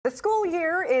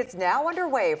year is now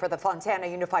underway for the Fontana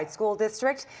Unified School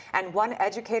District, and one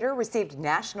educator received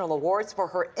national awards for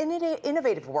her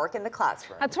innovative work in the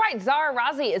classroom. That's right. Zahra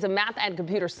Raz is a math and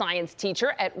computer science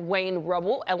teacher at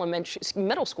Ruble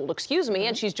Middle School,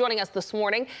 and she's joining us this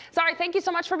morning. Zahra, thank you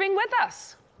so much for being with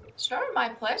us. Sure, my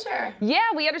pleasure. Yeah,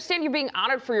 we understand you're being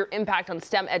honored for your impact on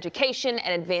STEM education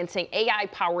and advancing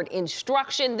AI-powered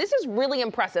instruction. This is really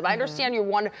impressive. I understand you're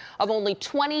one of only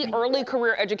 20 early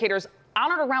career educators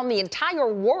honored around the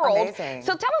entire world. Amazing.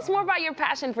 So tell us more about your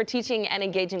passion for teaching and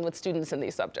engaging with students in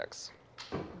these subjects.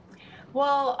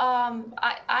 Well,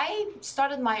 I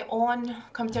started my own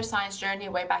computer science journey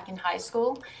way back in high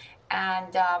school.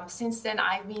 And since then,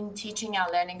 I've been teaching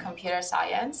and learning computer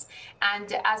science.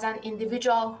 And as an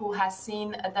individual who has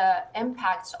seen the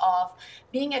impacts of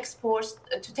being exposed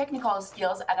to technical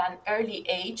skills at an early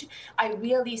age, I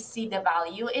really see the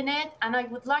value in it. And I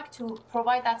would like to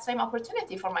provide that same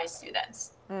opportunity for my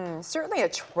students. Certainly a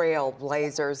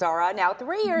trailblazer, Zahra. Now,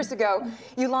 3 years ago,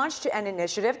 you launched an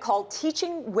initiative called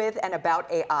Teaching with and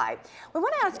About AI. We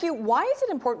want to ask you, why is it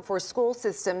important for school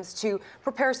systems to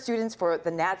prepare students for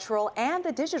the natural and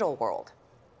the digital world?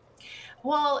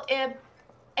 Well,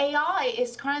 AI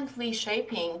is currently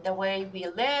shaping the way we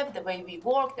live, the way we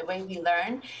work, the way we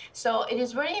learn. So it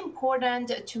is very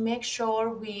important to make sure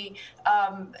we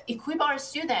equip our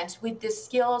students with the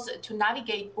skills to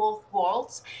navigate both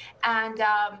worlds. And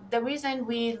the reason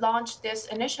we launched this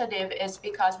initiative is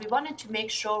because we wanted to make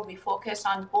sure we focus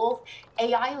on both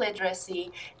AI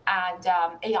literacy and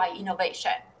AI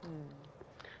innovation.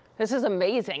 This is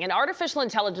amazing. And artificial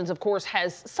intelligence, of course,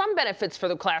 has some benefits for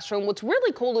the classroom. What's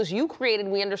really cool is you created,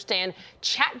 we understand,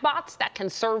 chatbots that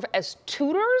can serve as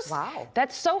tutors. Wow.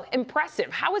 That's so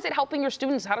impressive. How is it helping your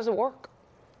students? How does it work?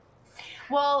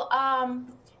 Well,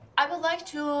 I would like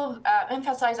to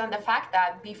emphasize on the fact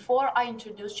that before I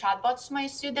introduce chatbots to my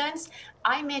students,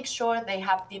 I make sure they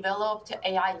have developed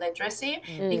AI literacy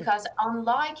because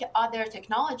unlike other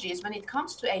technologies, when it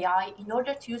comes to AI, in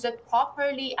order to use it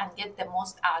properly and get the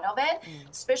most out of it,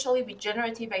 especially with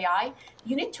generative AI,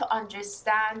 you need to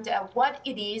understand what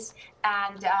it is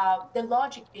and the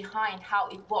logic behind how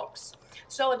it works.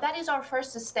 So that is our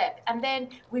first step. And then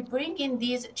we bring in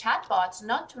these chatbots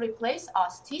not to replace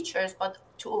us teachers, but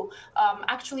to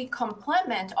actually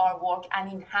complement our work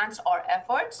and enhance our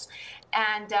efforts.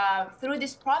 And through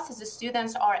this process, the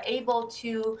students are able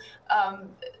to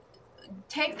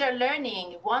take their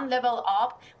learning one level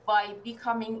up by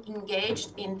becoming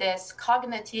engaged in this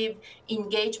cognitive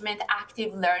engagement,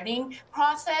 active learning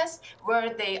process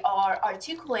where they are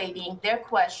articulating their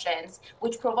questions,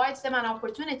 which provides them an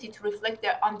opportunity to reflect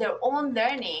on their own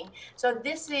learning. So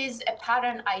this is a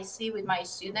pattern I see with my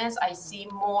students. I see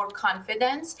more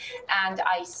confidence and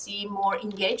I see more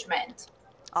engagement.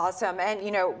 Awesome. And,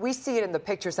 you know, we see it in the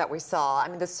pictures that we saw. I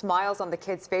mean, the smiles on the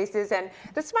kids' faces and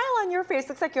the smile on your face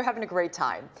looks like you're having a great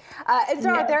time. And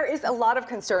Zahra, there is a lot of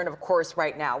concern, of course,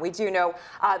 right now. We do know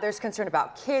there's concern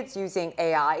about kids using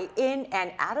AI in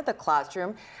and out of the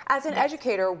classroom. As an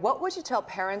educator, what would you tell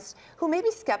parents who may be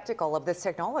skeptical of this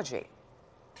technology?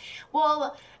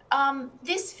 Well,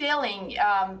 this feeling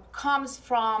comes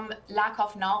from lack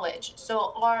of knowledge.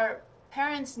 So our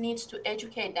parents need to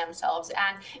educate themselves,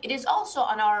 and it is also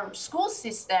on our school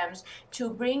systems to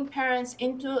bring parents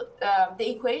into the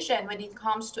equation when it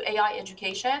comes to AI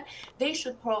education. They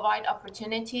should provide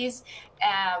opportunities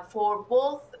for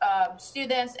both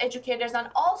students, educators, and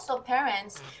also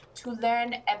parents to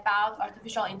learn about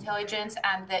artificial intelligence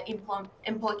and the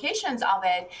implications of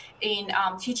it in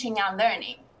teaching and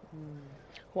learning.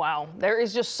 Wow, there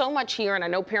is just so much here, and I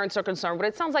know parents are concerned, but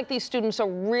it sounds like these students are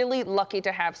really lucky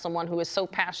to have someone who is so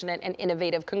passionate and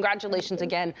innovative. Congratulations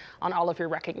again on all of your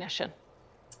recognition.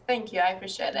 Thank you, I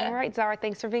appreciate it. All right, Zahra,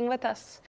 thanks for being with us.